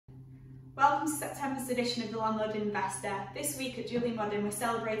Welcome to September's edition of the Landlord Investor. This week at Julie Modern we're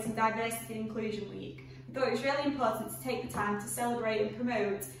celebrating Diversity and Inclusion Week. We thought it was really important to take the time to celebrate and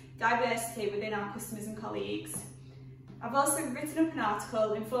promote diversity within our customers and colleagues. I've also written up an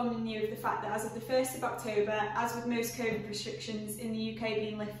article informing you of the fact that as of the 1st of October, as with most COVID restrictions in the UK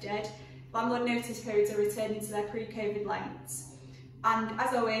being lifted, landlord notice periods are returning to their pre-COVID lengths. And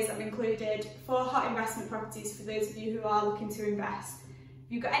as always, I've included 4 hot investment properties for those of you who are looking to invest.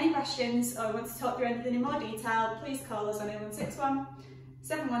 If you've got any questions or want to talk through anything in more detail, please call us on 0161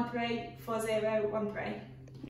 713 4013.